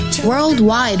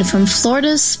Worldwide from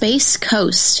Florida's Space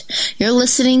Coast, you're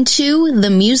listening to The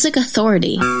Music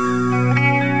Authority.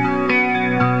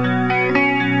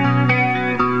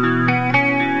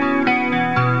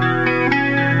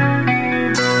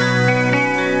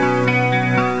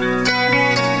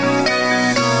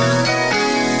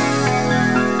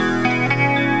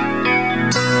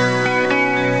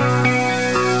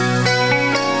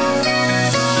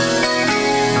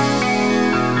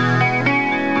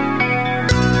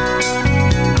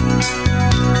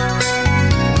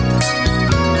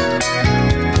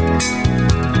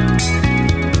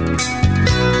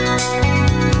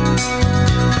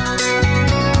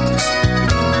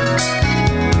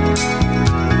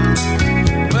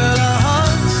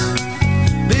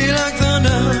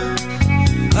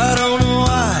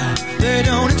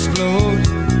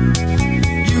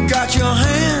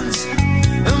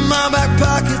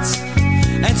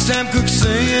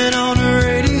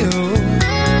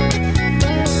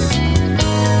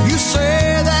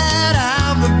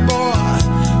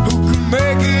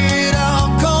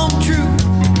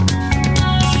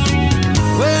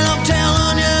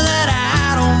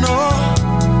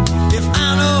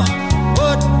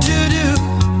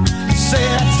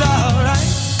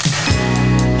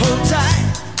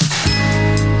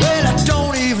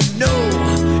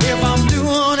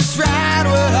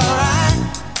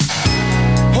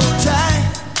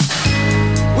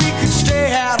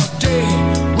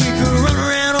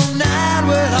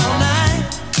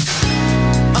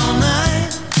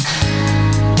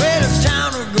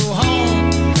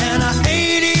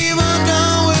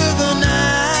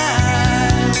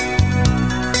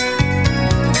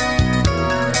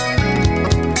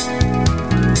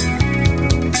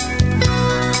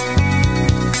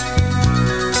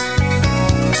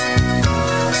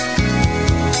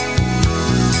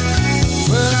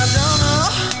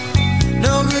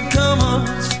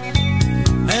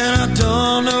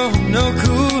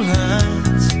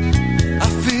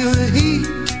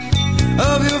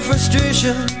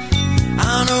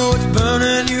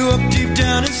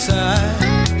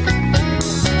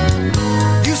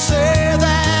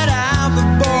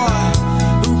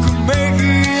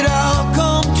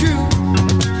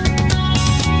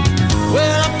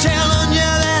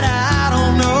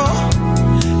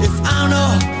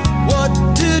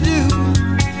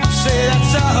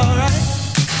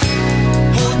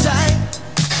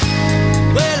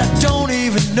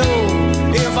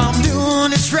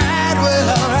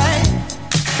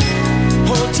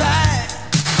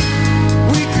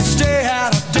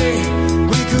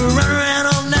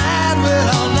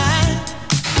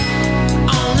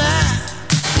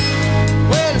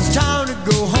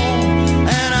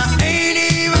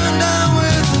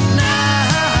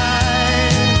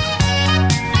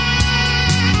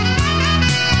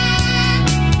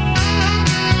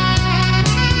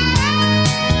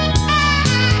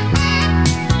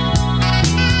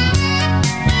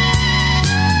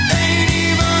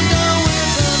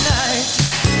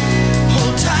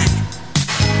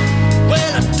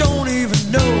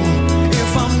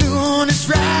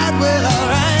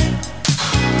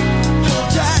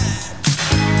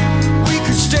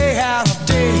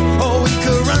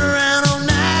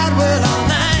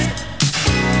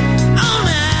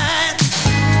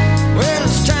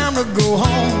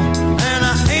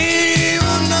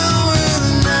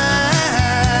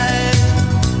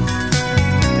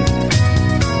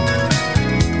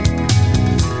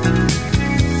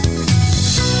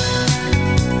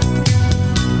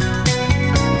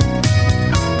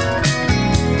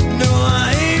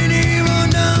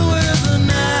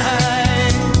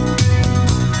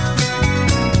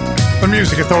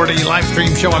 Music Authority live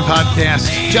stream show and podcast.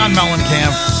 John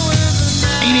Mellencamp.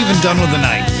 Ain't even done with the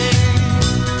night.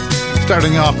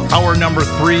 Starting off hour number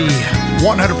 3,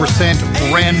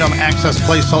 100% random access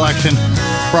play selection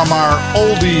from our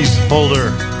oldies folder.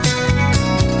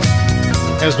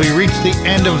 As we reach the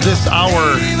end of this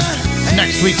hour,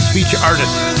 next week's feature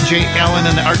artists, Jay Allen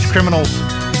and the Arch Criminals,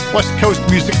 West Coast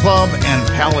Music Club, and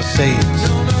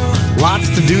Palisades. Lots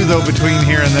to do though between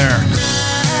here and there.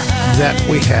 That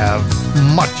we have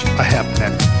much a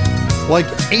happening. Like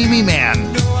Amy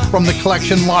Mann from the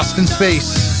collection Lost in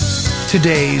Space.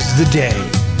 Today's the day.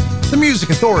 The Music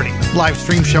Authority live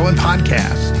stream show and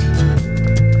podcast.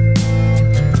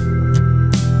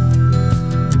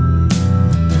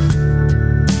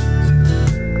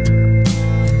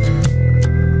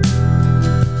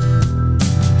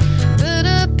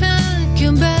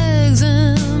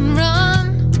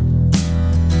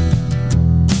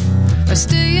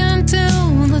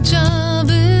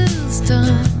 Or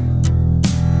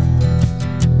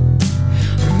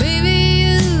maybe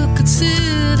you could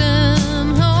sit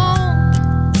and hold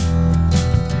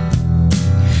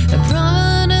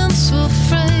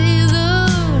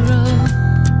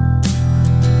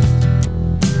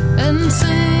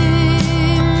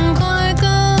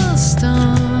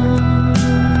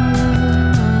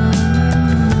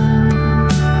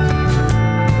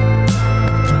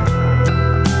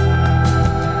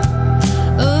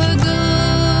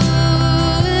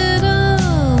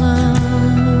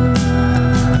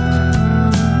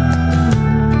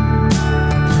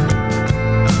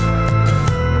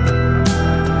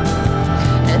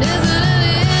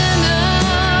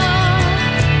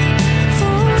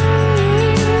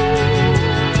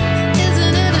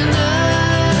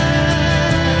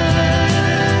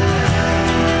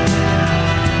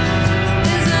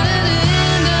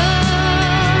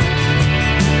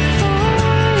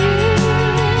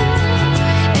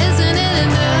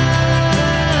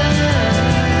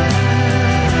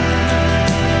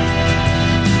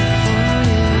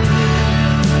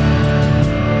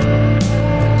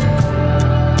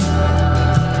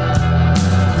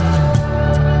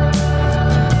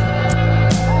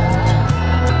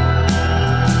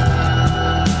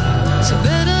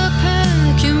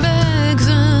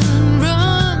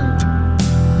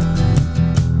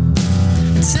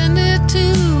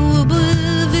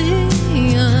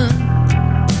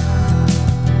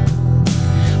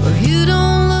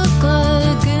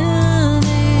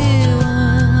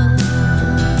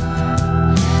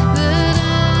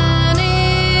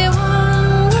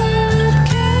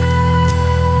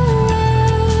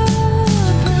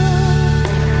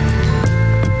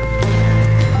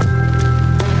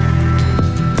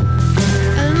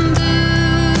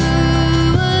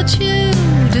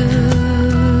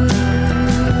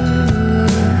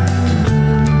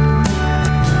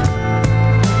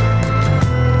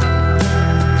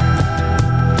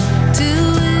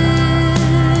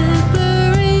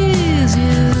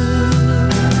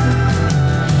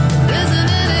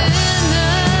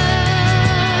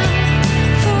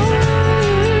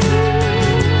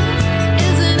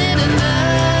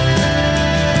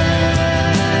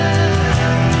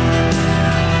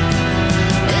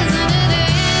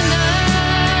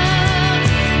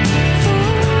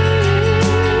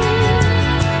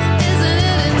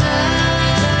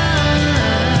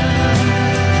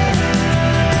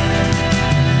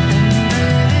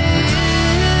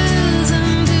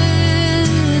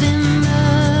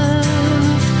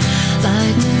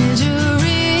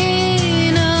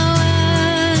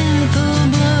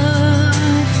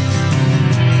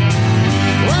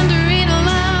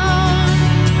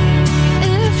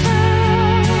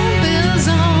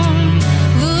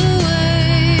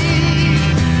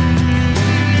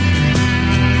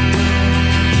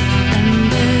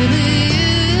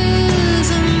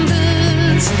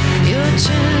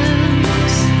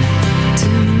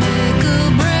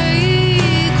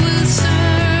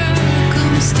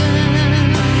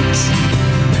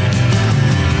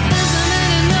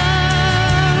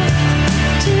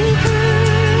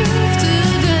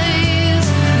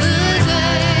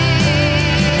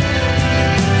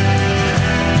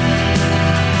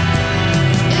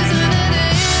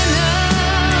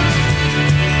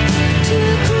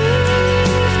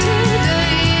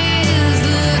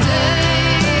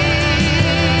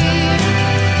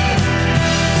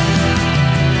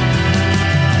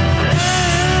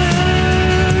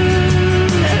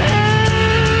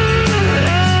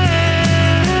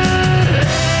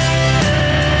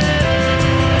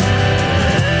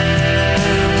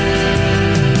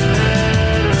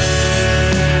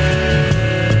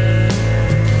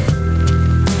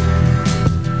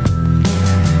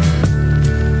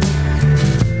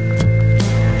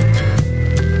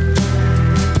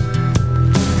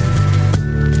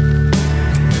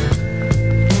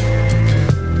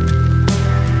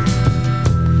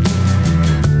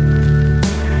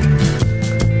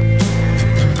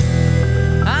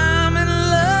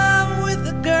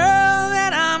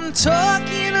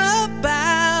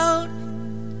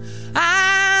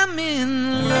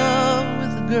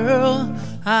girl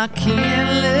I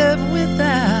can't live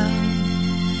without.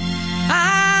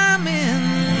 I'm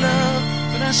in love,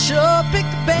 but I sure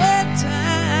picked a bad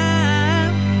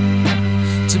time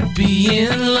to be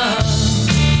in love.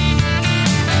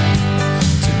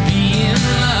 To be in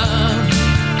love.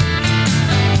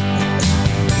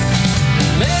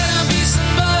 Let her be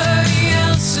somebody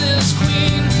else's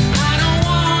queen. I don't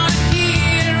want to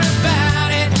hear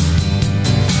about it.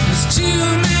 There's too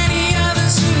many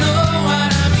others who know what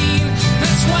I mean.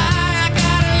 That's why I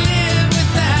gotta live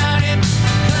without it.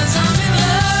 'Cause I'm in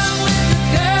love with the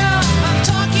girl I'm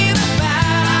talking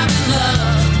about. I'm in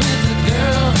love with the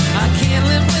girl I can't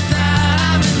live without.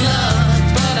 I'm in love,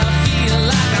 but I feel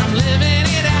like I'm living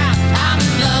it out. I'm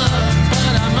in love,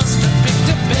 but I must have picked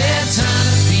a bad time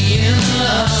to be in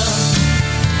love.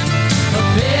 A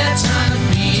bad time to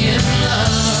be in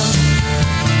love.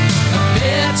 A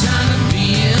bad time to be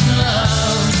in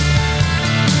love.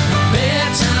 A bad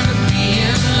time to be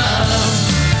in love.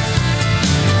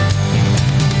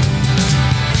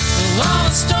 Well, all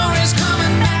the stories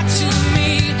coming back to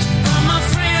me from my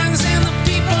friends and the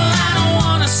people I don't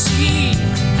wanna see.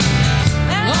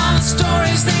 All the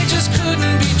stories, they just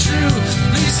couldn't be true.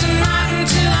 At least not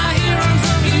until I hear them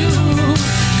from you.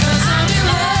 'Cause I'm in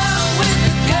love with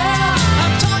the girl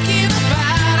I'm talking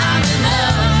about. I'm in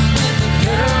love with the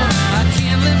girl I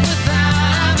can't live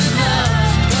without. I'm in love,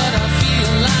 but I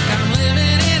feel like I'm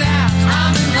living it out.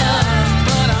 I'm in love,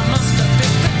 but I must have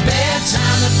picked a bad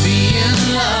time to be in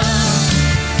love.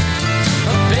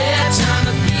 A bad time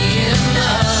to be in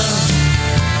love.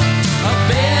 A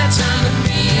bad time to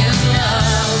be in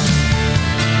love.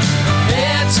 A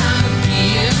bad time to be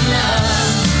in love.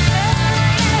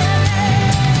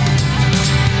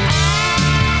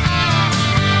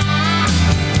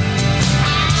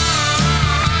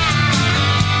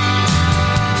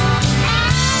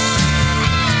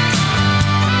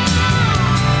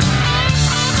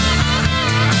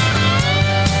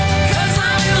 Cause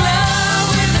I'm in love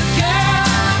with the girl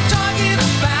I'm talking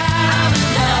about. I'm in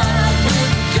love with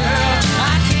the girl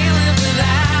I can't live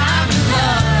without. I'm in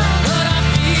love, but I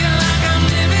feel like I'm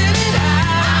living it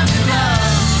out. I'm in love,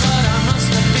 but I must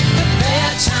have picked a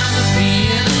bad time to be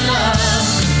in love.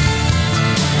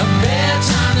 A bad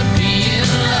time to be in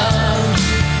love.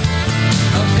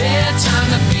 A bad time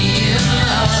to be in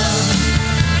love.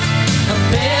 A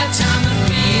bad time to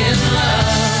be in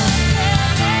love.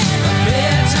 A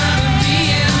bad time to be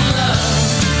in love.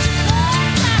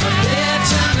 A bad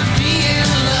time to be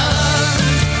in love.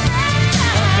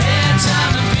 A bad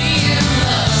time to be in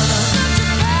love.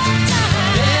 A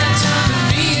bad time to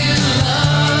be in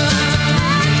love.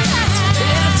 It's a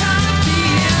bad time to be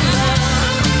in love.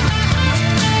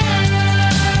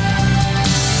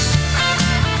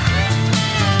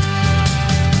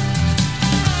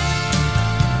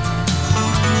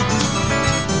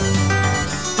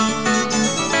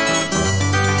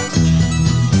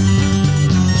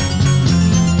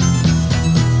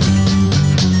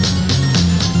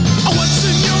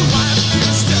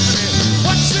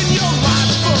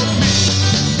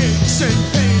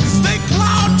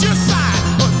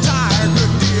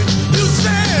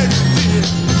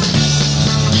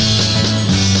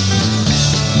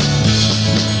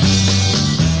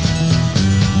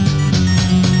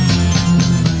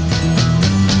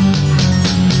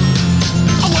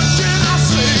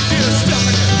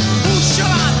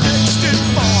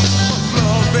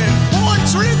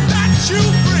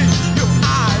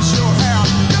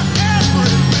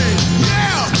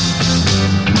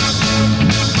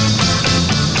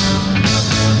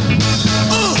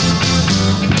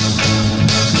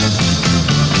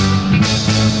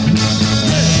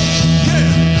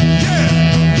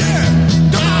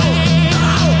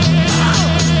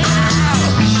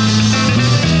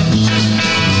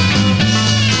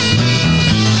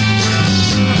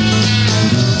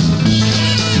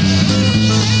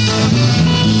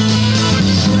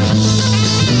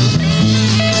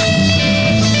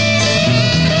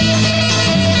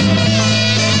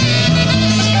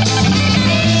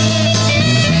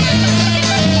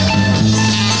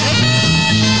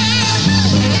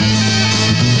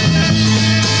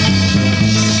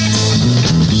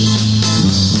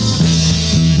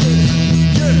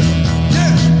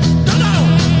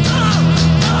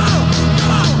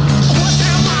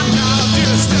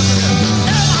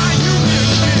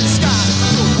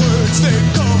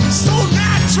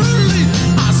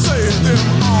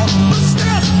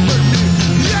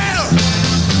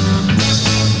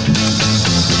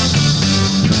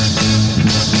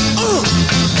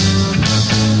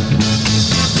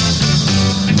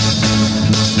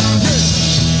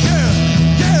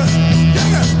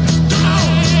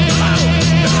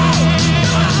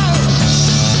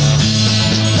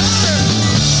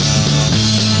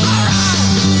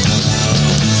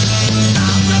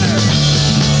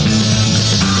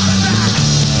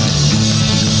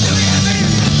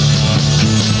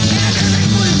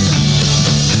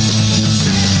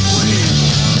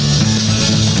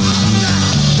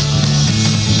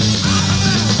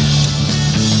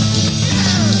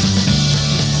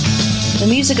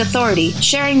 Music Authority,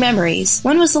 sharing memories.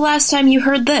 When was the last time you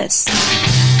heard this?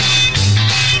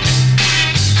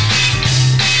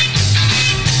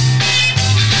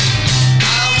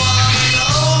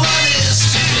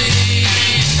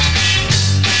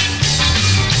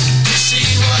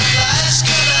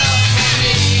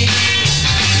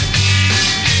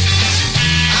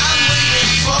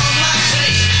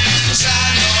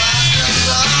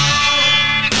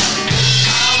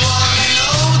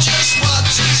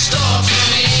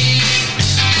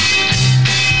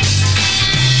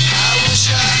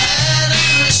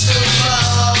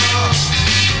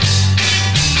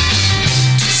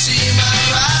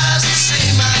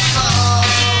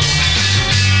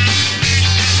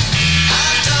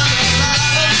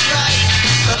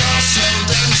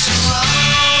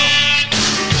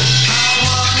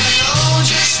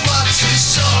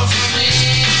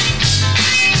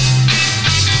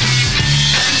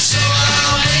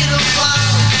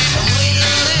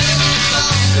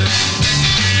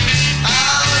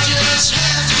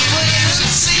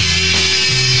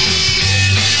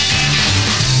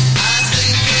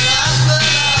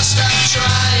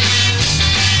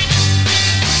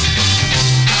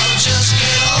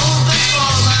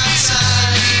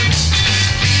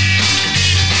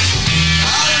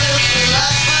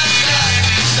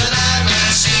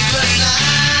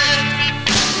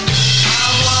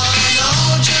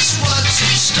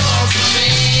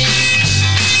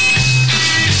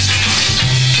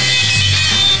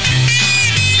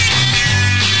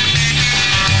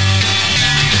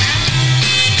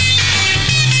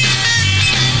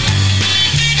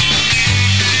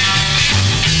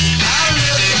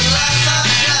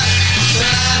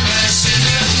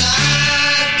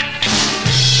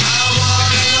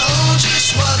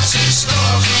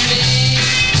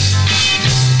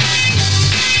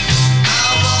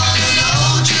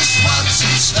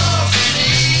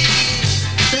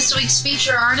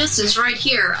 Feature artist is right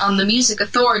here on the Music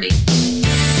Authority. You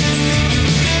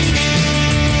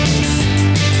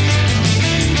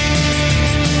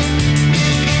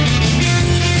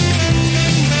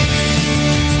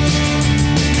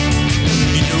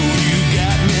know you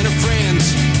got many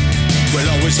friends, will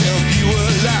always help you a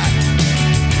lot.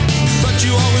 But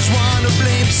you always want to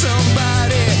blame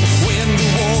somebody when the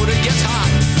water gets hot.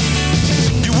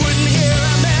 You wouldn't hear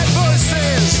our mad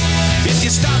voices if you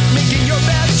stopped making your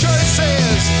bad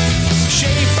choices.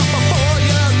 Shape up before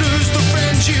you lose the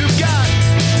friends you got.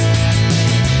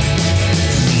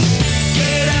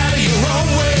 Get out of your own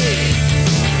way.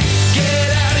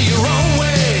 Get out of your own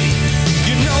way.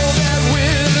 You know that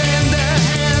we'll lend a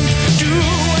hand. Do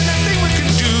anything we can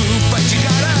do, but you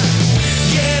gotta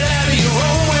get out of your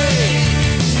own way.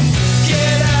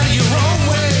 Get out of your own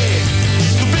way.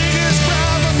 The biggest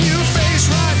problem you face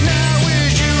right now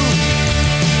is you.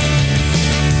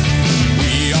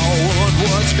 We all want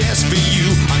what's best for you.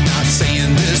 I'm not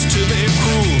saying this to be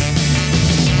cruel.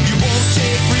 You won't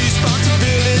take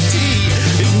responsibility.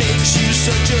 It makes you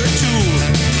such a tool.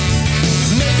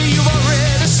 Maybe you've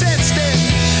already sensed it.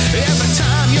 Every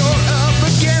time you're up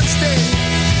against it,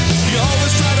 you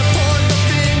always try to point the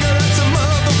finger at some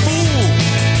other fool.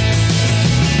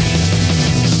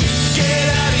 Get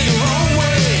out of your own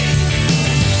way.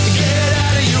 Get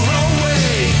out of your own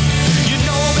way. You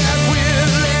know that we'll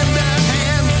lend a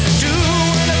hand. Do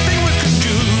anything we can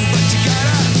do, but you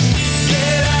gotta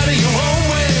get out of your own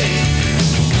way.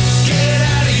 Get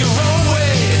out of your own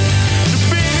way. The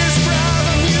biggest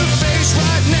problem you face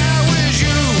right now is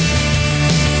you.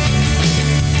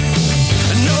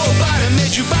 Nobody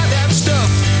made you buy that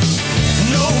stuff.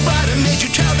 Nobody made you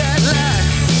tell that lie.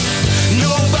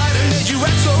 Nobody made you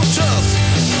act so tough.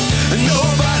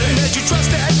 Nobody made you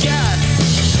trust that guy.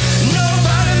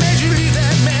 Nobody made you leave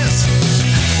that mess.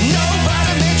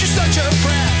 Nobody made you such a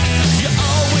brat. You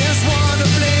always want to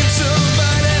blame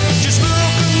somebody. Just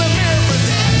look in the mirror for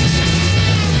that.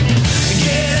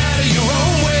 Get out of your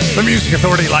own way. The Music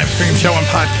Authority live stream show and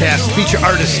podcast. Feature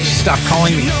artist Stop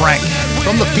Calling Me Frank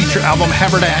from the feature album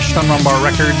Haberdashed on Rumbar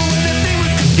Records.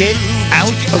 Get out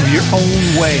of your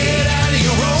own way.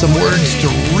 Some words to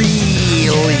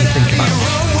really think about.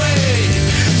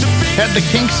 Had the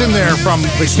Kinks in there from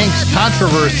the Kinks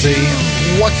Controversy.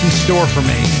 What's in store for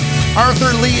me?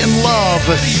 Arthur Lee in Love.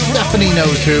 Stephanie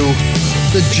knows who.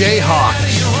 The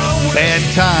Jayhawks. Bad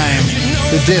Time.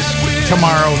 The disc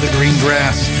Tomorrow, The Green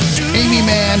Grass. Amy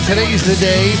Mann, Today's the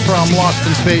Day from Lost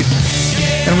in Space.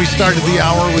 And we started the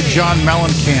hour with John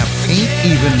Mellencamp, Ain't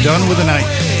Even Done with the Night.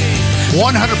 100%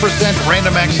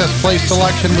 random access play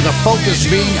selection with a focus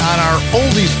being on our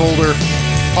oldies folder.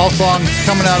 All songs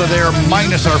coming out of there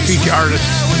minus our feature artists.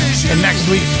 And next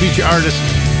week's feature artist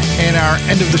and our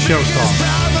end of the show song.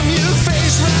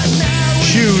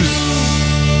 Shoes.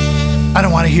 I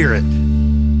don't want to hear it.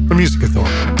 The Music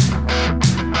Authority.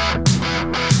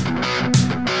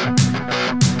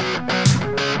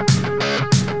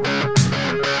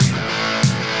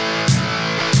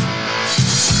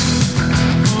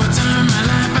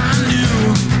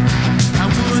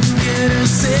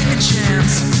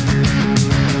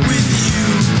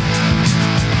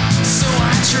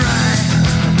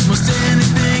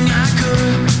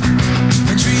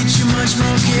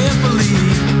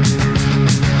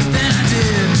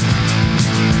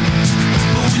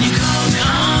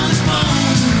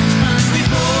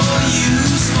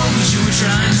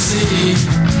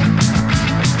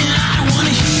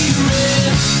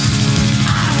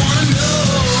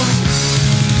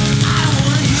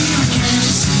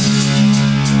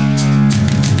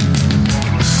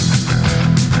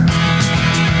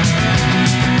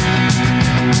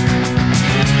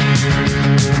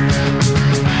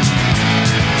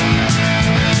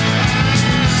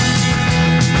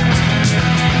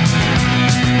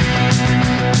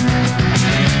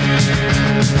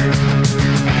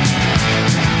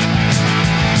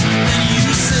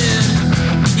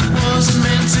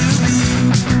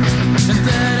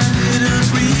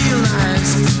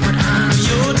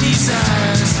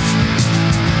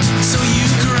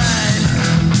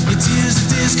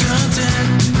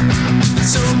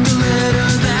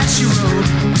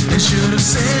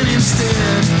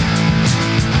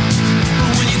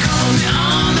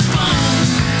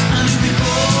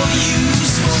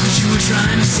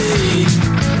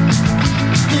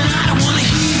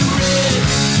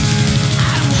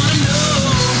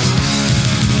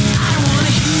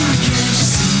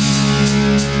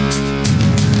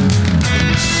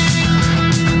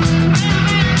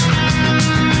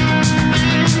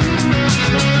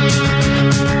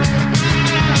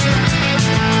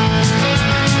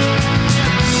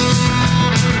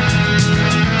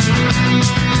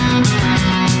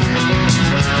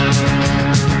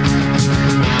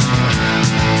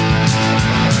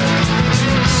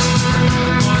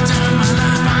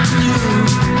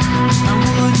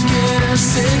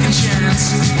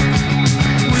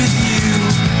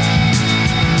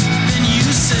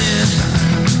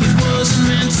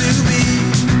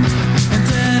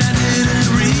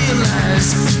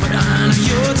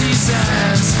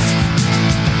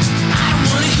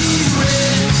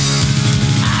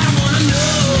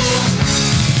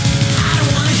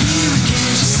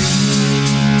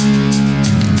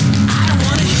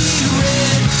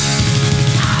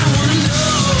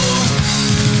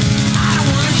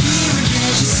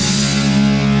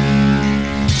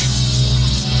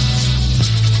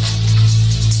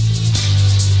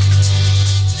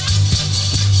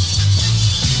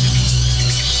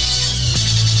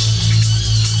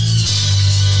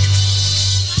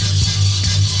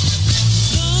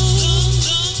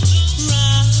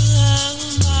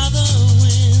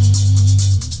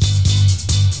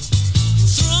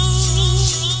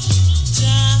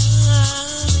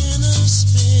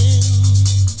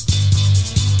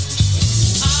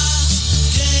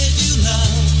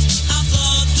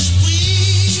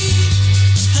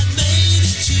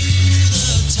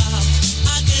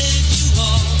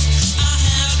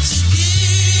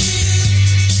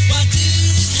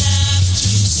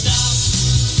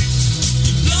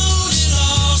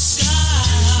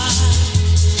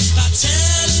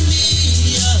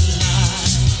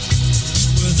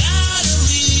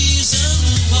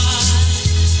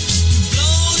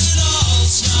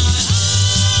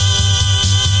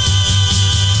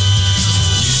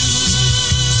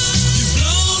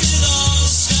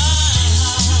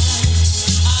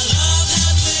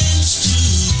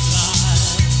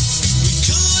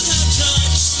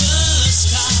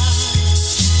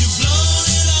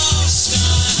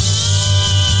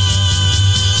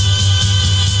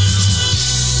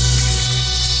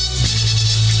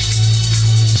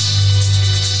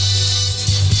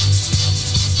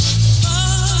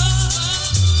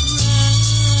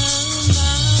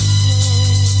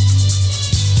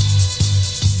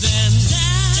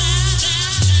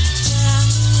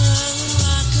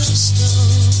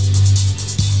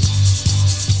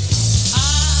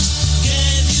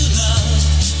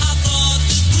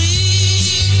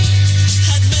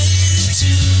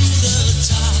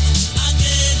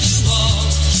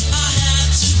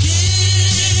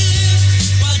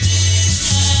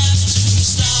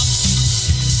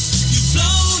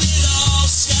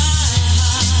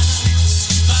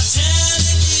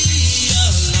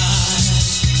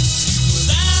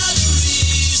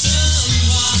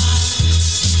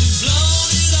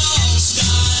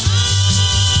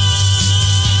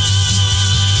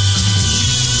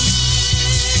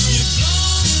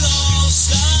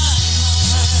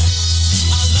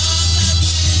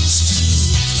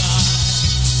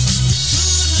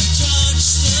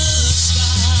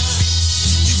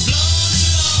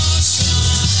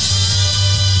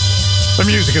 The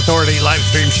Music Authority live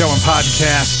stream show and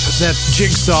podcast. That's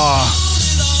Jigsaw.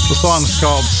 The song's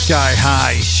called Sky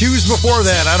High. Shoes before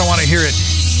that, I Don't Want to Hear It.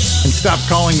 And Stop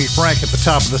Calling Me Frank at the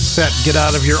top of the set. Get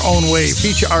Out of Your Own Way.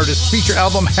 Feature artist, feature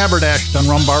album Haberdashed on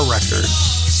Rumbar Records.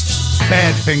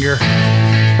 Badfinger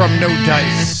from No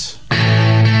Dice.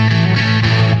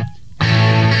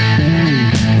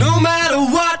 No matter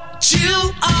what you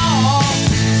are,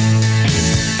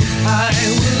 I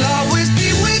will always be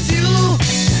with you.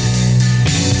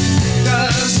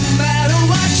 Doesn't matter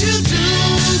what you do,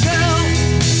 girl,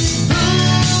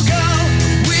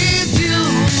 with you.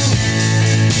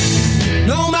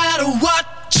 No matter what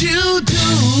you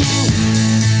do,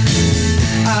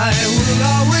 I will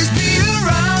always be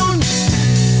around.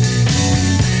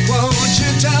 Won't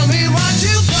you tell me what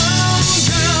you found,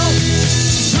 girl?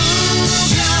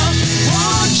 Girl,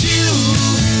 won't you?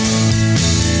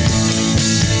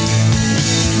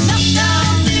 Knock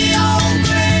down the old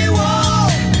gray wall.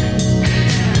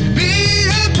 Be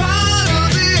a part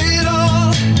of it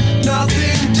all.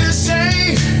 Nothing to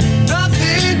say,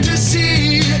 nothing to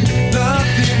see,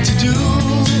 nothing to do.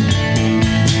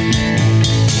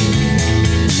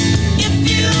 If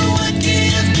you would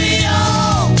give me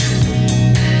all,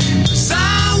 'cause I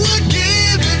would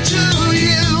give it to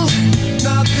you.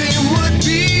 Nothing would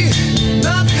be,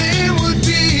 nothing would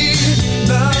be,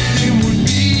 nothing would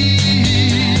be.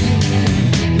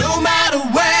 No matter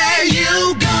where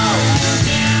you go,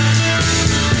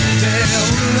 there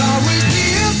will always be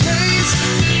a place.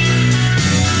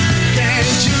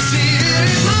 Can't you see it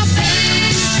in my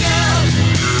face, girl?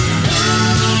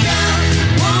 Oh, girl,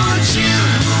 won't you?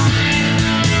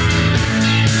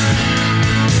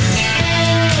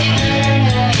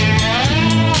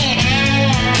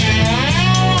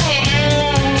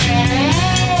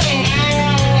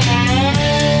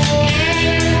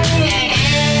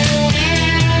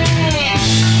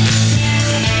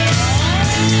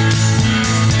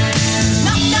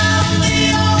 Knock down the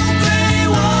old gray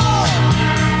wall.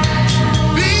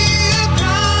 Be a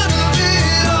part of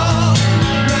it all.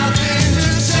 Nothing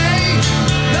to say,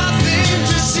 nothing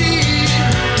to see,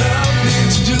 nothing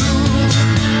to do.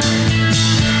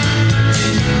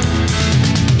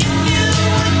 If you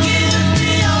would give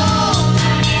me all,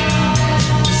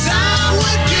 'cause I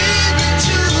would give it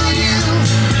to you.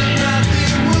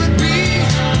 Nothing would be,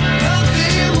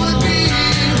 nothing would be,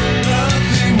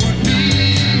 nothing would be.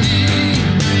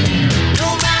 No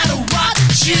matter what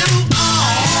you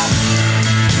are,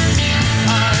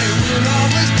 I will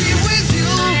always be with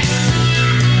you.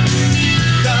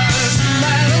 Doesn't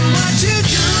matter what you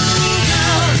do,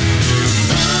 girl.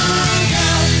 Oh,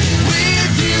 girl,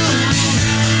 with you.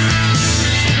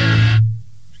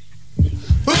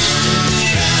 Oh,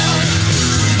 girl,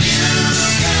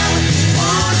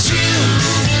 won't you?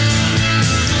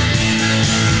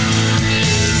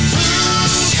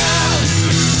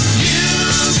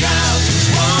 Oh, girl,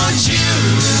 won't you?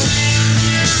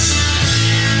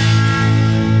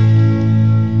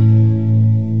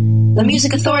 The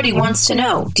Music Authority wants to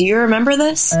know, do you remember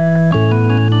this?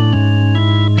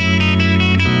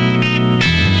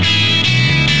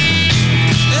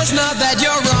 It's not that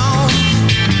you're wrong,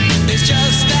 it's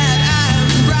just that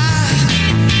I'm right.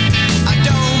 I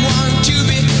don't want to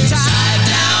be tied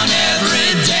down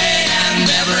every day and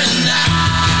every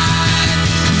night.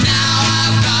 Now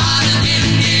I've got an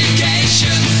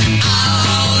indication, I'll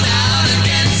hold out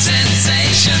against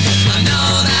sensation. I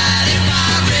know that if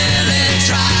I really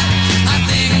try, I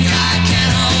think I can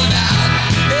hold out.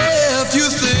 If you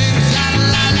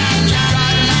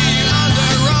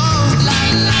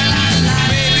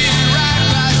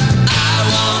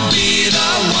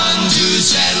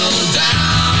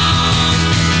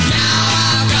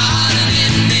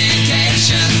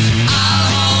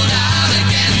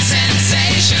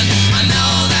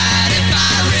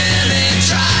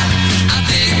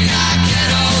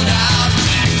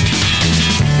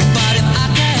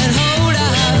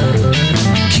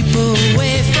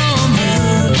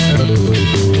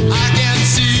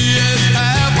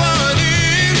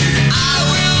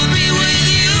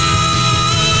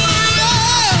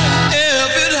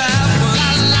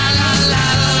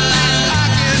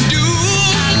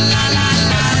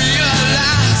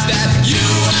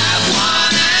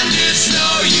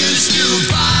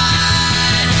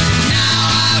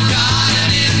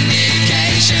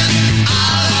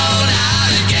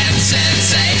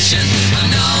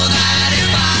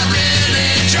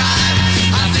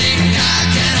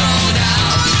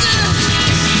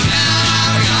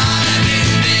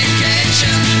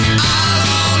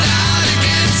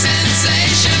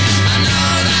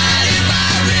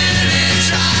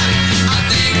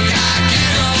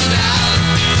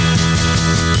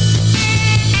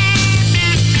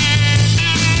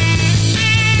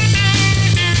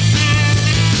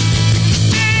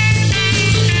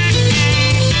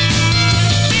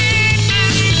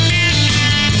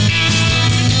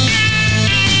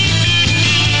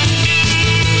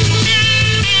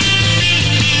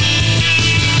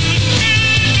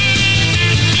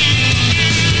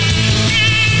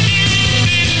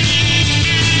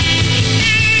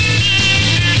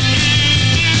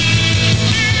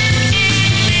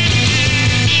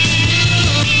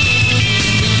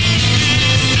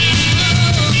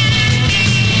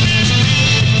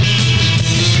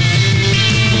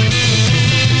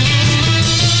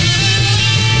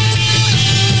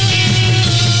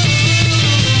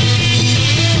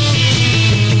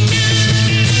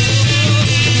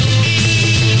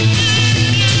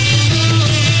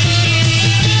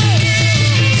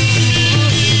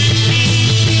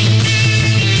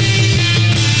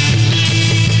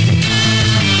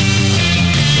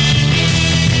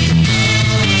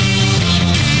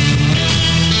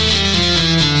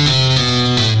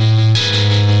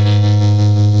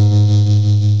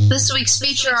week's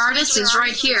feature artist is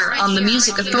right here on The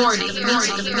Music Authority.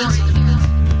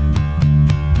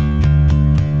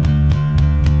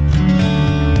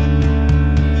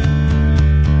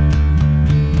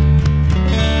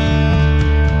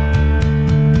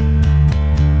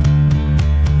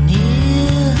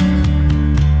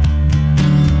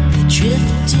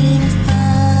 Drifting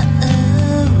far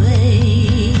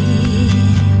away,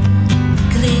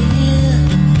 clear,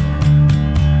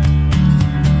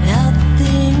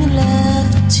 nothing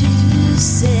left to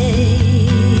say.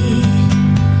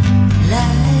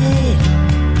 Light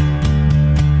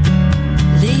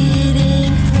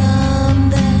leading from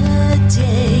the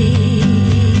day,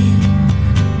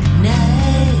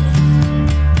 night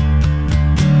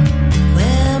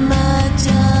where my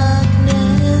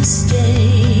darkness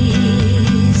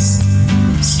stays.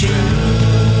 Strange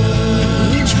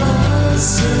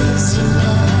voices in my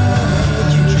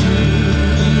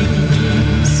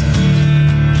dreams,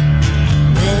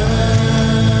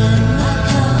 when my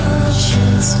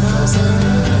conscience falls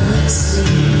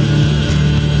asleep.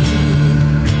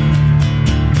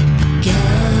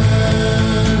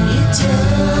 Can you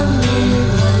tell me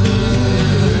what it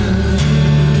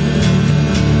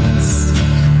means?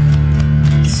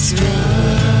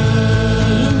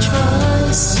 Strange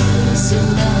voices in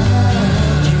my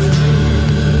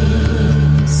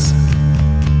dreams.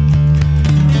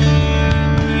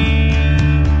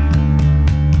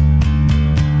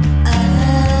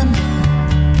 I'm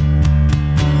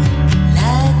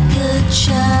like a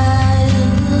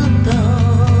child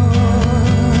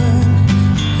born.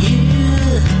 You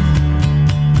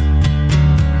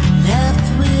left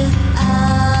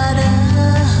without a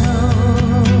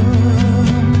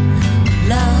home,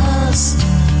 lost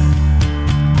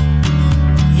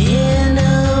in a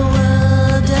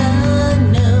world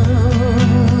unknown,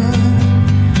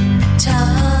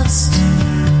 tossed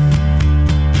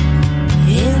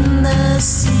in the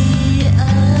sea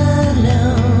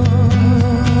alone.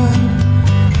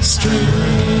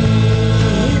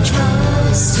 Strange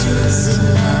voices in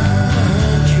my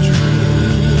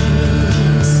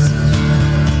dreams,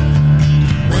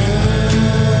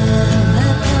 when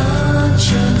my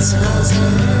conscience falls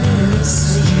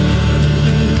asleep.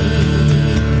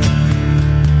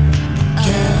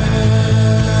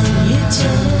 Can you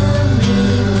tell me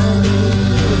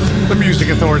what The Music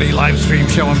Authority live stream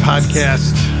show and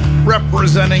podcast,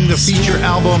 representing the feature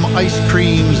album Ice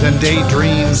Creams and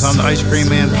Daydreams on the Ice Cream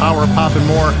Man, Power Pop, and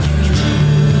more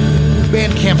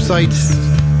Bandcamp site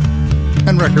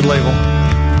and record label.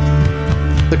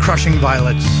 The Crushing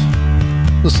Violets.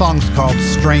 The song's called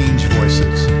Strange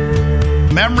Voices.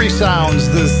 Memory Sounds,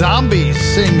 the Zombies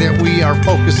sing that we are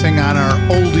focusing on our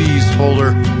oldies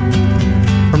folder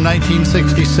from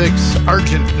 1966,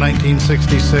 Argent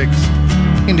 1966,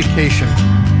 Indication.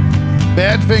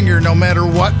 Badfinger, No Matter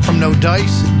What from No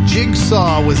Dice,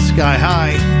 Jigsaw with Sky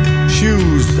High,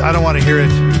 Shoes, I Don't Want to Hear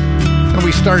It, and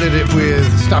we started it with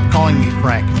Stop Calling Me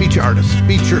Frank, feature artist,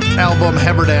 feature album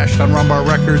Haberdash on Rumbar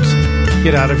Records,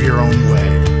 Get Out of Your Own Way.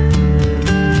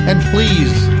 And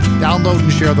please, download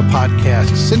and share the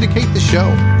podcast, syndicate the show,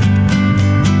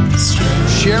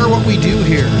 share what we do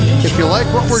here. If you like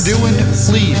what we're doing,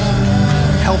 please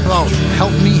help out,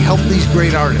 help me help these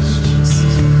great artists.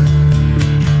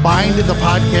 Find the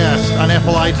podcast on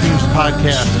Apple iTunes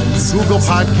Podcast, Google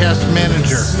Podcast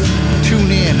Manager,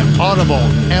 TuneIn, Audible,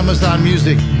 Amazon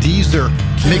Music, Deezer,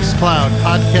 Mixcloud,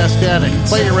 Podcast Addict,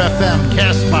 Player FM,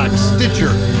 Castbox,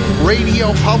 Stitcher,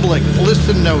 Radio Public,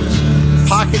 Listen Notes,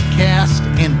 Pocket Cast,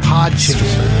 and Podchaser.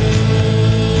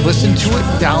 Listen to it,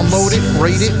 download it,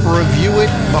 rate it, review it,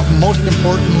 but most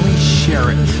importantly, share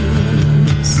it.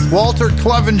 Walter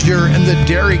Clevenger and the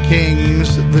Dairy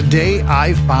Kings, The Day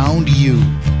I Found You.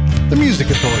 The Music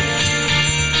Authority.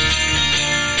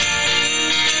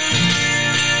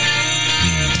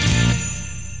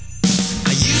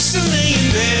 I used to lay in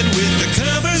bed with the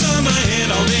covers on my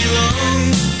head all day long.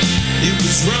 It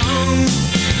was wrong.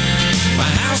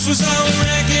 My house was all a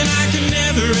wreck and I could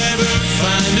never ever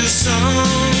find a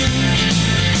song.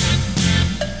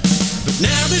 But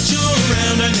now that you're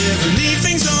around, I never leave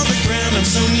things on the ground. I'm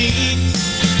so neat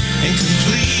and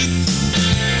complete.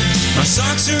 My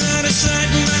socks are out of sight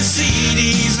and my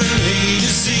CDs are A to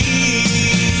Z.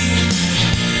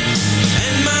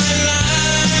 And my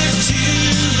life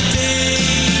today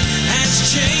has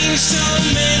changed so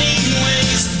many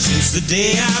ways since the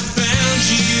day I found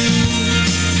you.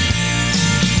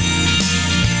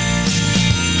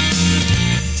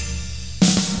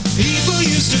 People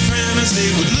used to frown as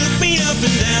they would look me up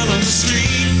and down on the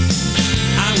street.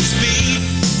 I was beat.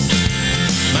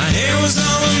 My hair was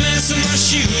all a mess and my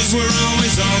shoes were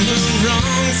always on the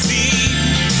wrong feet.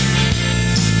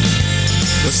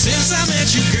 But since I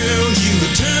met you, girl, you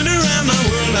have turned around my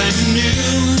world. I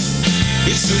knew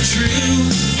it's so true.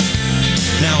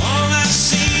 Now all I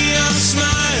see are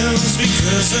smiles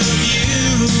because of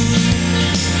you.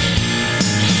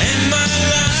 And my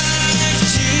life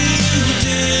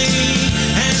today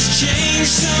has changed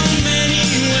so many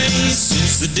ways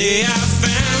since the day I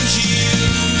found you.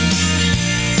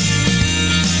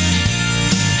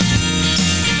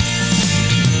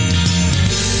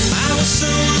 I was so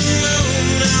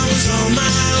alone, I was on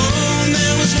my own,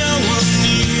 there was no one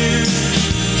near.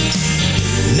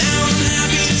 Now I'm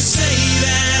happy to say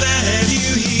that I have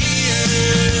you here.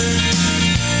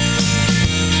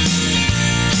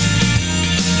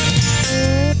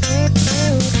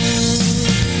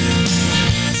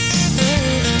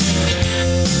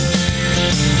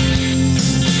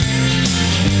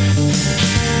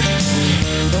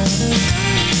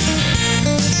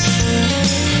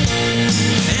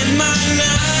 And my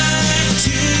life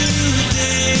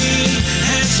today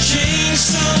has changed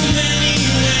so many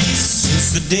ways since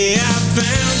the day I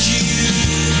found you.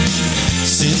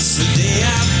 Since the day I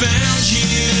found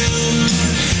you.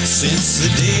 Since the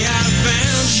day I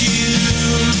found you.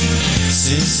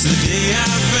 Since the day I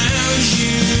found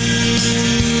you.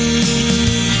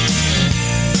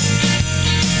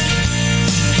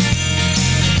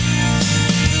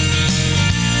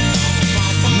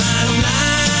 My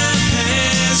life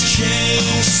has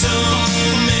changed so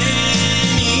many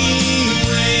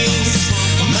ways.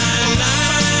 My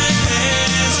life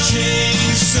has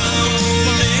changed so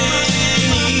many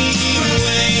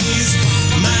ways.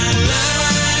 My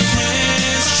life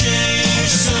has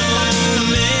changed so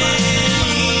many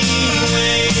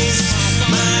ways.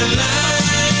 My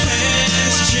life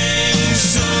has changed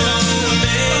so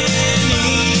many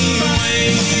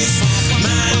ways.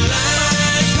 My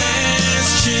life has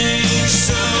changed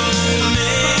so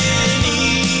many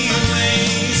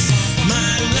ways.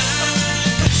 My life.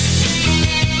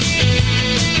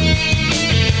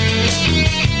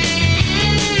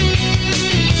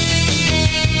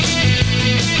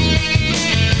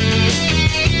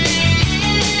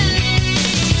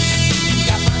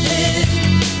 Got my head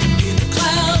in the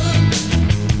cloud,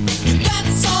 but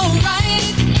that's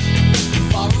alright.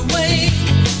 Far away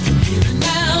from here and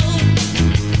now.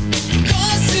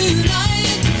 'Cause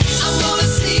tonight I'm gonna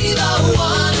see the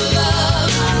one I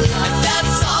love, and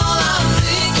that's all I'm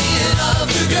thinking of.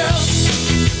 The girl,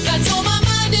 that's all my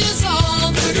mind is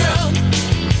on. The girl,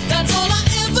 that's all I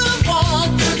ever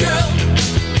want. The girl,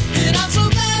 and I'm so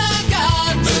glad I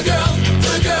got the girl,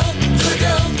 the girl, the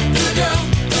girl, the girl,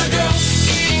 the girl.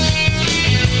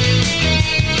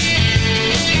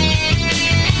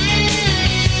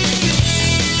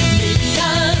 Maybe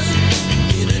I'm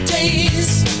in a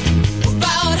daze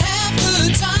about half the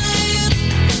time,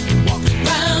 walking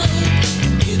around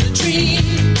in a dream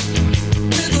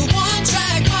with a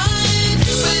one-track mind.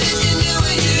 But if you knew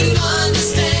it, you'd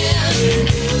understand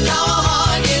how a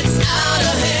heart gets out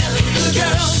of hand. The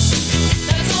girl,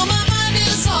 that's all my mind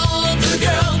is on. The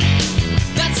girl,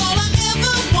 that's all I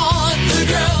ever want. The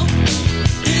girl,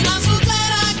 and I'm so glad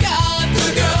I got the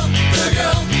girl, the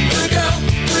girl, the girl,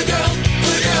 the girl,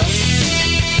 the girl.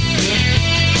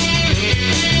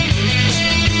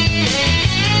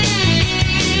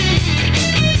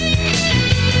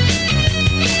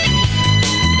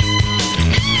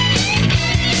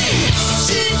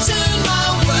 She turned my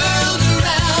world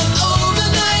around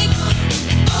overnight.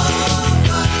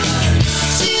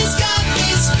 She's got me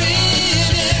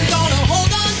spinning. Gonna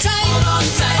hold on tight,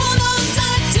 hold on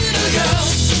tight to the girl.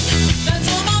 That's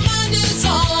all my mind is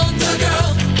on. The girl,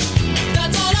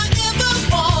 that's all I ever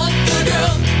want. The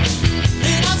girl,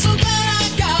 and I'm so glad I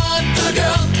got the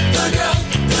girl, the girl,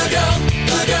 the girl,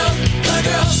 the girl, the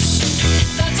girl.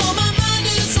 That's all my mind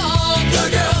is on. The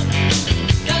girl,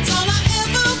 that's all I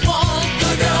ever want.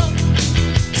 The girl,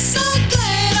 so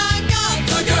glad I got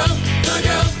the girl, the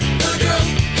girl, the girl,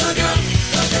 the girl,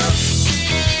 the girl,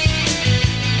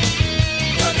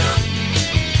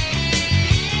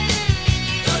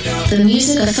 the girl. The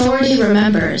Music Authority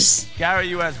remembers. Gary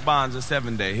U.S. Bonds, a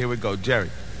 7-day. Here we go, Jerry.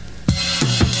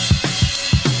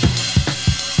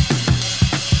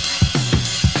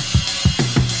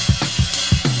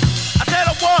 I said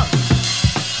a one,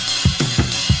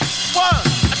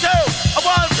 a two, a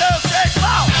 1, 2, 3,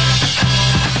 4.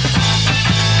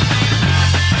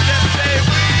 7-day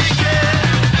weekend.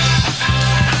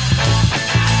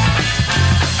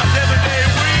 A 7-day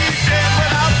weekend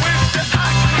when I wish that I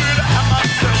could have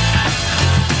myself.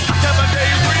 A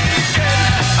 7-day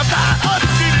weekend. I'm tired of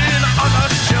cheating on a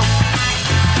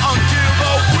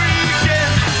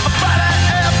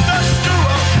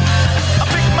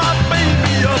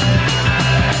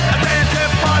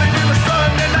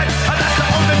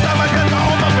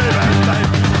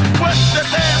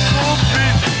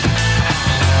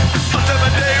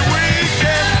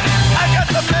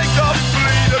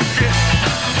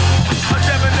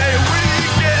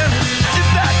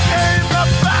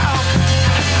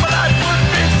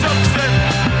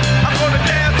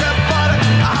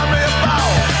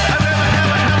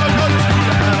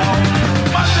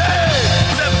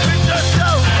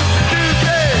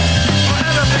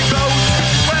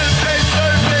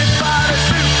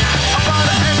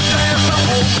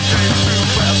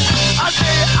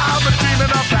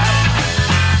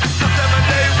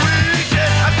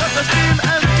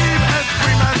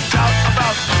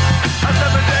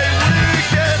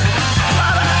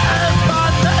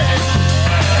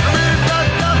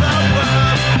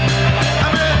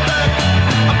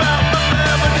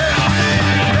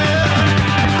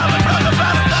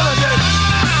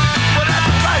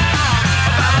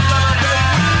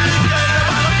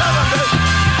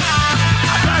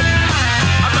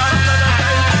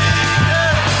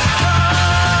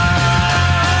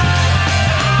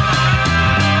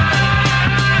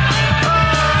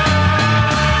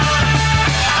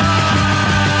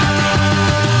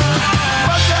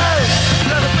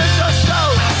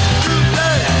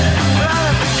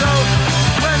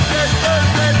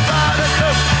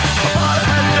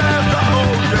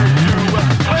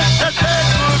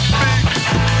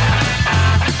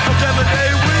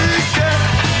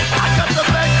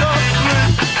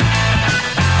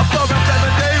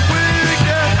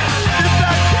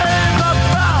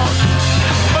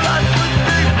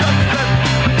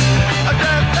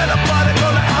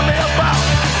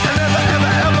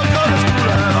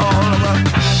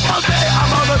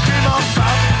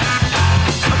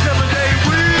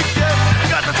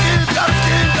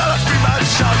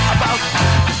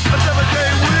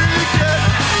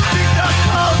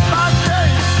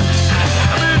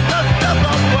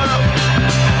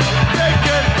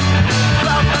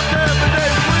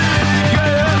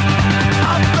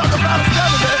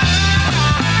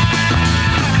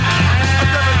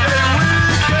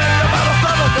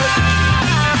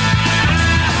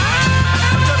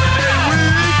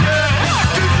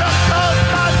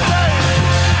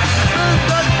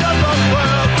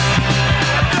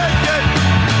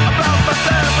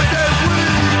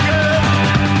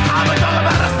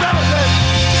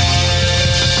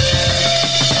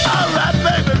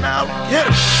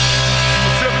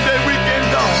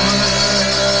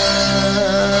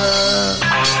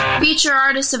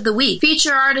Artist of the Week.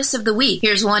 Feature Artist of the Week.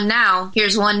 Here's one now.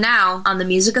 Here's one now on the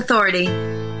Music Authority.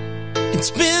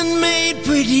 It's been made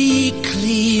pretty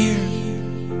clear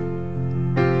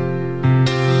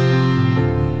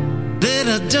that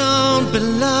I don't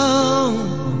belong.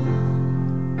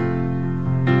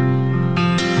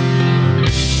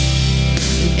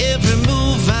 Every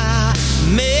move I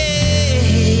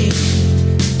make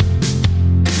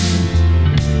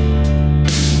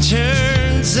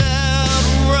turns out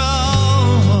wrong.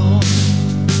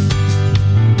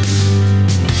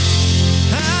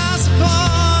 I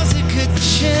suppose it could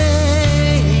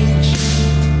change,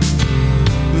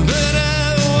 but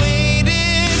I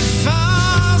waited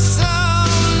for so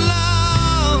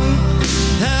long.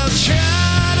 I'll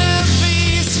try to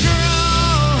be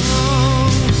strong.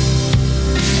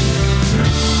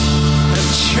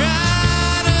 I'll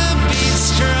try to be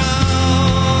strong.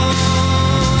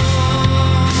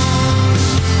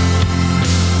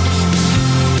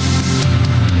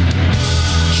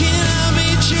 Can I be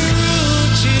true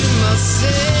to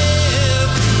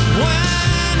myself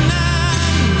when I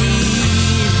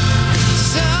need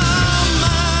so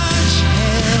much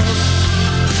help?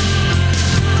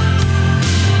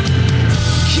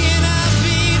 Can I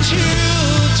be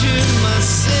true to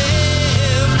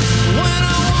myself when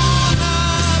I wanna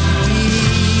be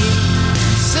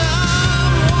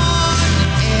someone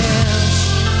else?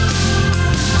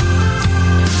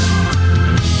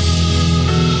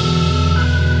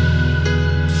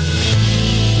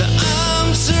 I'm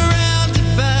surrounded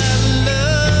by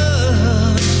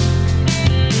love.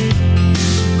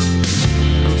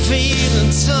 I'm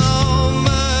feeling so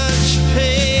much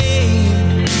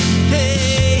pain,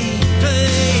 pain,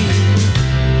 pain.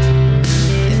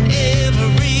 And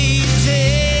every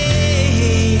day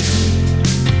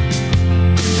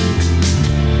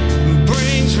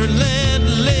brings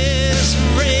relentless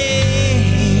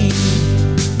rain.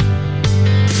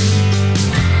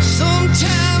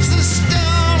 Sometimes the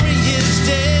story is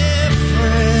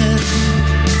different,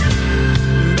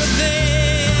 but the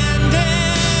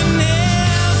ending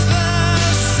is the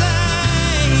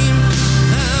same.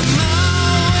 I'm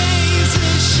always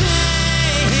ashamed.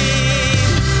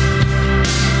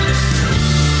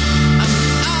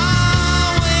 I'm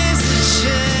always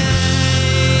ashamed.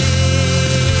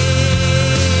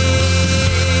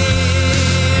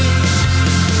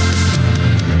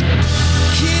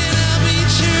 Can I be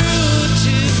true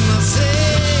to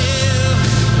myself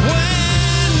when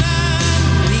I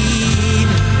need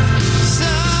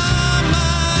so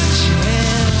much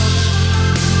help?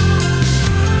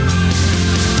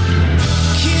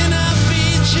 Can I be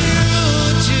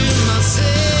true to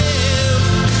myself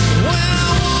when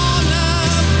I wanna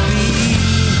be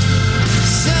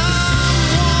someone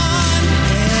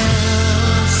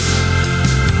else?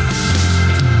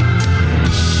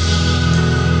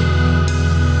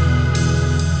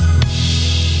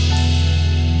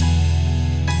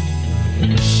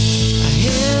 I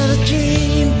had a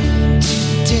dream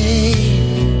today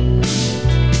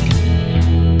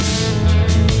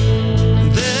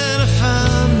that I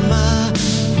found my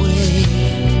way.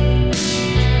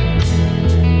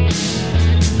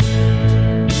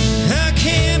 I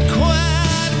can't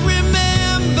quite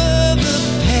remember the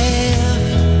path.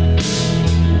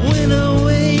 When I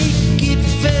wake, it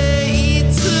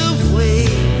fades away.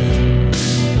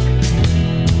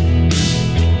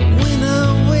 When I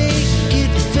wake,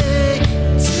 it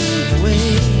fades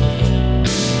away.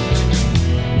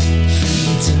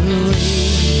 Fades away.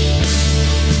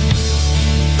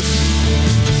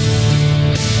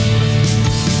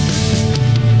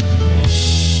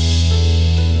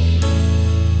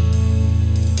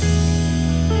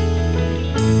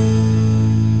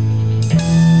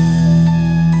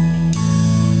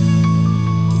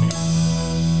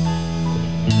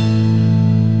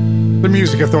 The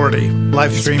Music Authority,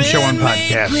 live stream show and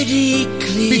podcast. Pretty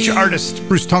clear. Feature artist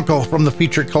Bruce Tunkel from the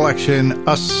feature collection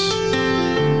Us.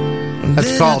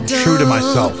 That's called True to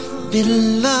Myself. The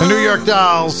New York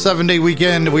Dolls 7-day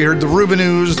weekend. We heard the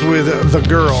Rubinoos with The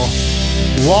Girl.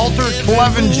 Walter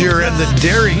Clevenger and the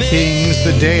Dairy Kings,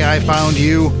 The Day I Found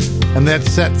You. And that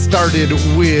set started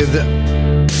with,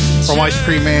 from Ice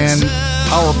Cream Man,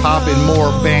 Power Pop and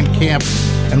More, Bandcamp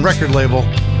and record label,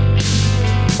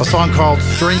 a song called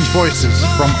Strange Voices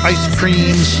from Ice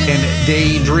Creams and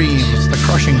Daydreams, The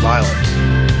Crushing Violence.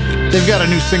 They've got a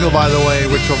new single, by the way,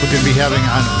 which we're going to be having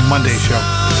on Monday's show.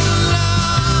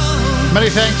 Many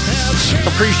thanks,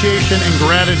 appreciation, and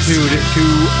gratitude to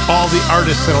all the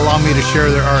artists that allow me to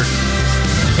share their art,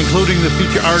 including the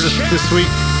feature artist this week,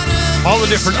 all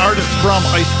the different artists from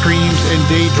Ice Creams and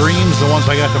Daydreams, the ones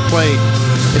I got to play.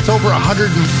 It's over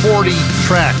 140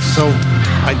 tracks, so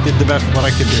I did the best what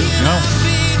I could do, you know?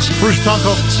 Bruce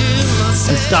Tunkel,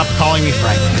 and Stop Calling Me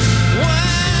Frank.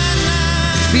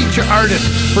 Feature artist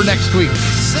for next week.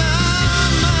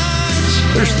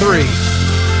 There's 3.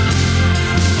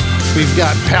 We've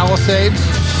got Palisades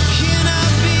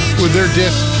with their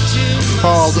disc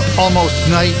called Almost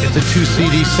Night. It's a 2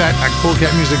 CD set at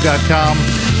coolcatmusic.com.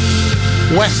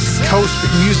 West Coast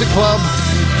Music Club.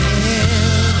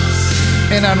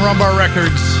 And on Rumbar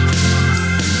Records,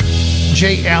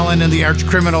 Jay Allen and the Arch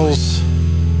Criminals.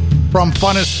 From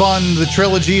Fun is Fun, the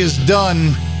trilogy is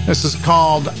done. This is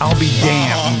called I'll Be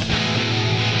Damned.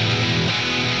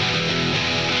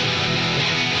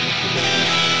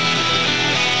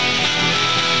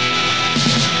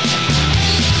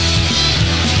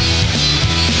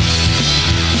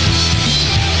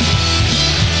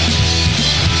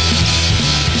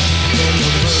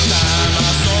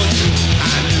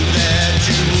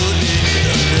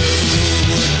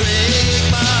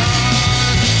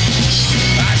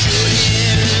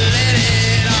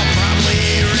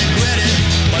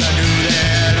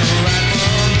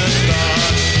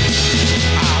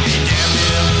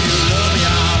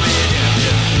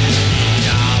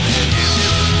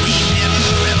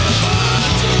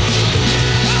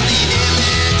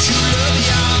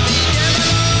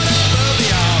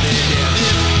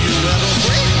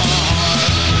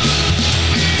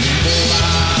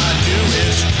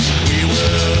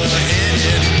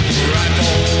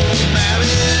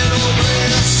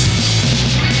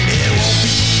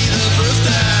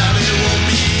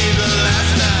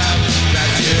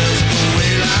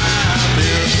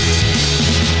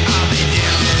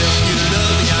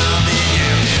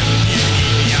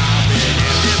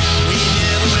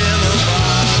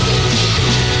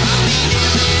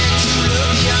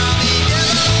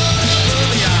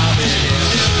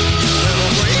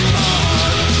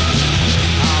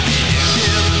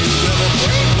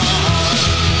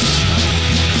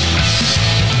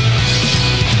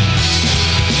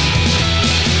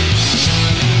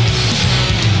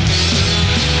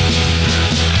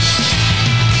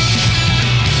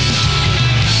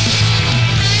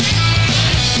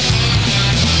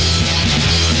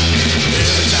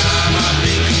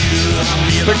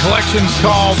 The collection's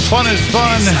called Fun is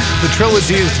Fun. The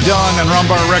trilogy is done on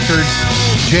Rumbar Records.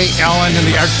 Jay Allen and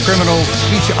the Arch Criminals,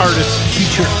 feature artist,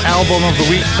 feature album of the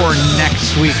week for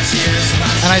next week.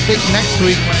 And I think next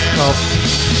week, well,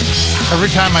 every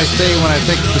time I say when I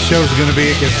think the show's going to be,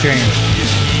 it gets changed.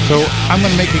 So I'm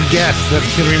going to make a guess that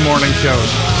it's going to be morning shows.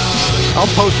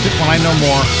 I'll post it when I know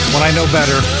more, when I know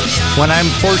better, when I'm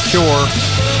for sure.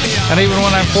 And even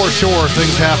when I'm for sure,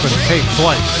 things happen. Hey, it's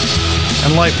life.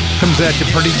 And life comes at you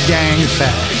pretty dang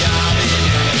fast.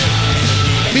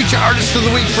 Feature artist of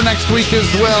the week for next week as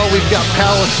well. We've got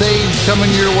Palisades coming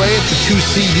your way. It's a 2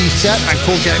 CD set on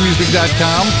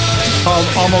coolcatmusic.com called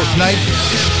Almost Night.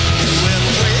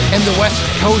 And the West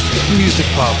Coast Music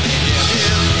Club.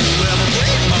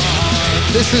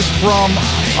 This is from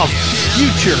a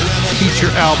future feature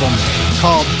album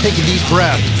called Take a Deep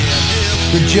Breath.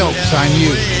 The Joke's on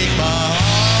You.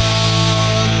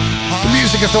 The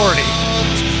Music Authority.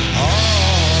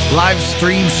 Live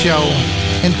stream show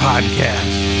and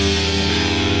podcast.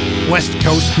 West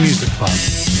Coast Music Club.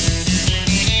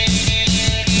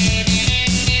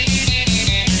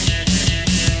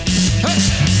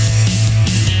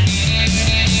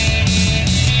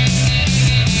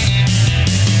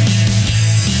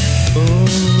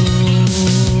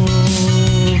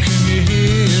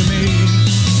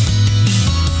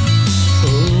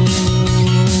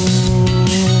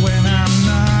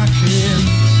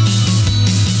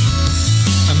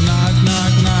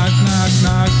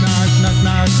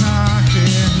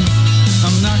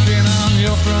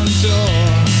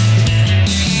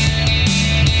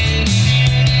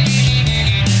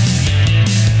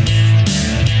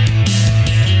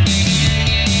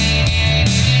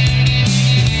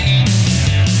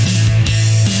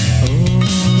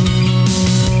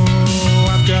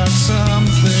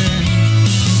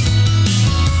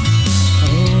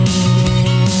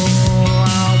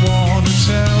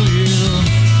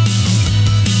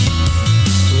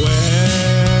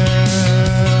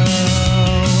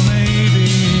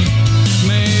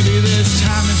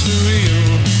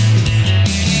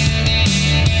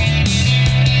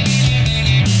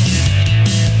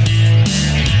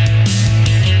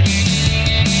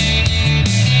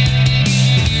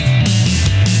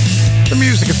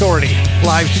 Authority,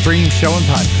 live stream show and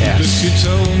podcast.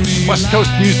 West Coast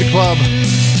Music Club,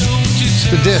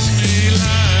 the disc,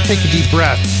 Take a Deep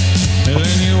Breath, a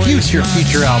future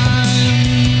feature album.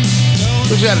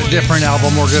 We've got a different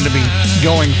album we're going to be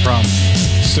going from.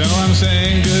 So I'm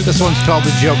saying good. This one's called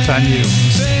The Joke's on You.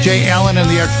 Jay Allen and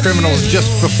the Arch Criminals.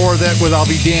 Just before that with I'll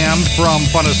Be Damned from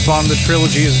Fun is Fun. The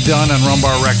trilogy is done on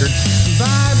Rumbar Records.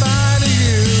 Bye-bye to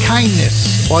you.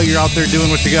 Kindness while you're out there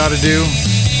doing what you gotta do.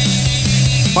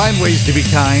 Find ways to be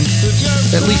kind.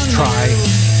 At least try.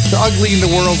 The ugly in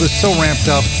the world is so ramped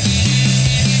up.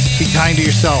 Be kind to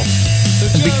yourself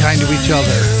and be kind to each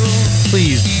other.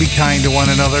 Please be kind to one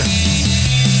another.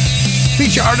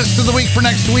 Feature Artist of the Week for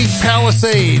next week,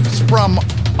 Palisades from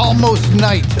Almost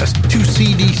Night, a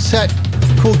 2-CD set,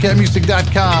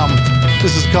 coolcatmusic.com.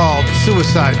 This is called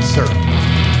Suicide Surf.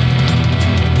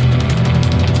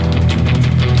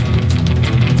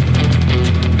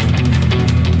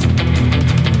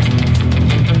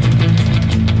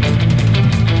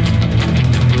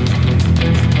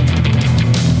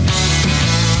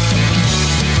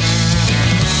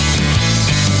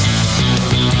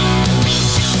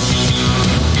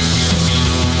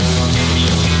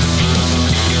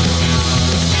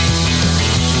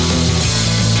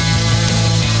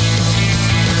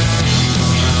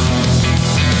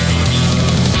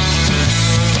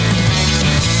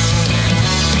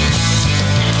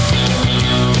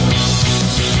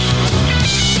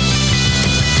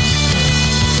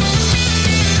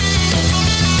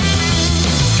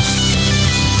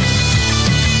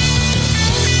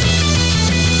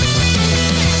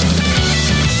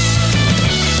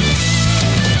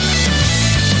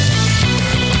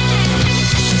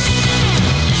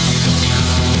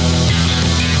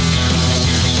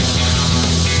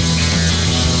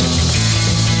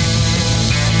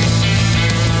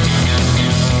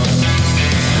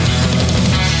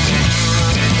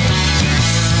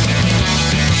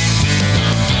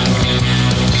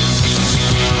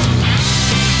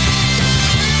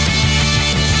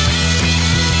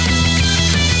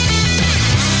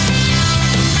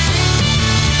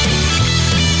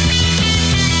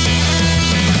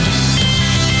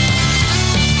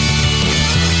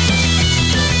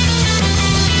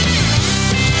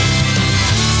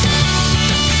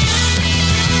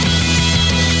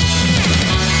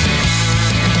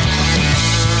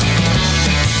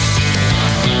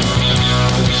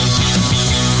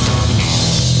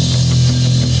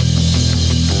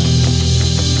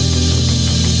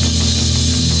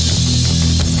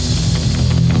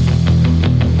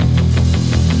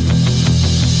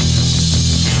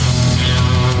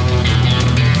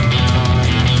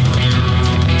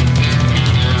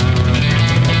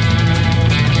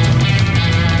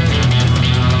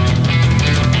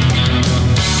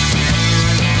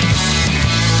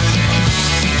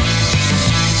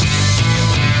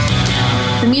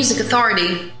 Music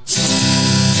Authority.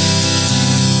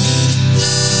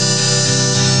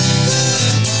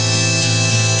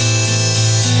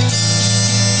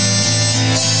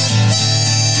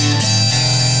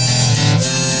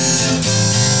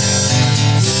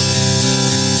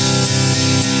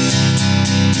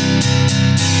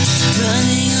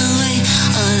 Running away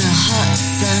on a hot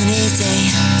sunny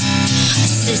day. I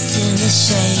sit in the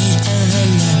shade,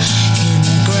 overlook in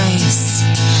the grace.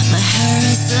 My hair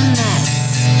is a mess,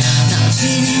 not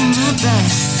feeling my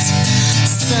best.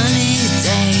 Sunny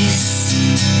days.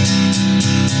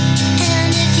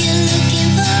 And if you're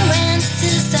looking for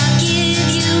answers, I'll give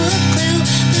you a clue.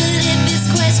 But if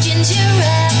it's questions you're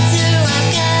after, I've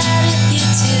got a few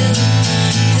too.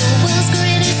 The world's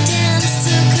greatest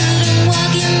dancer couldn't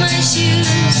walk in my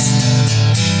shoes.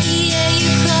 Yeah,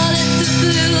 you call it the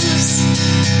blues.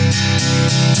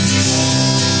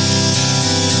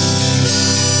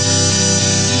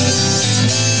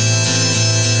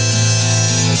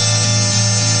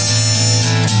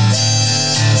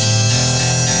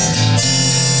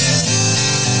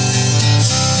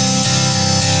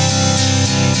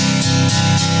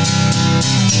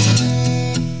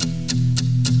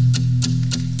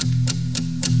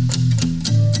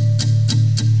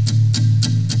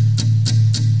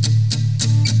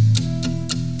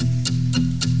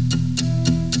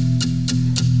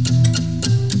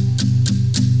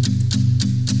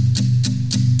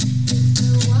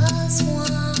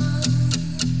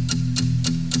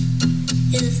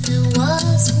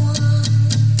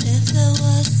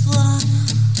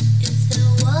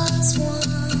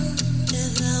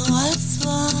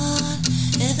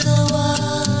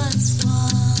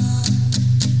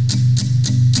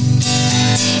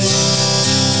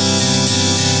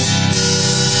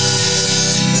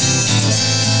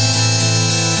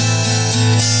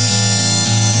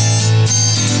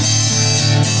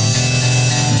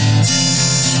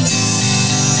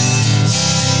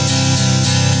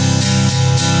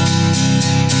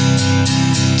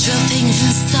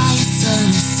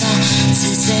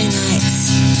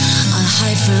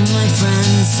 from my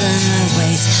friends and I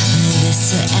wait for this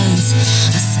to end.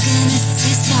 My skin is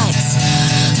too tight,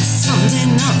 there's something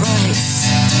not right.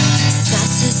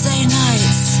 Saturday night,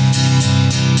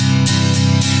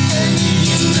 and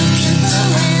you're looking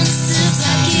for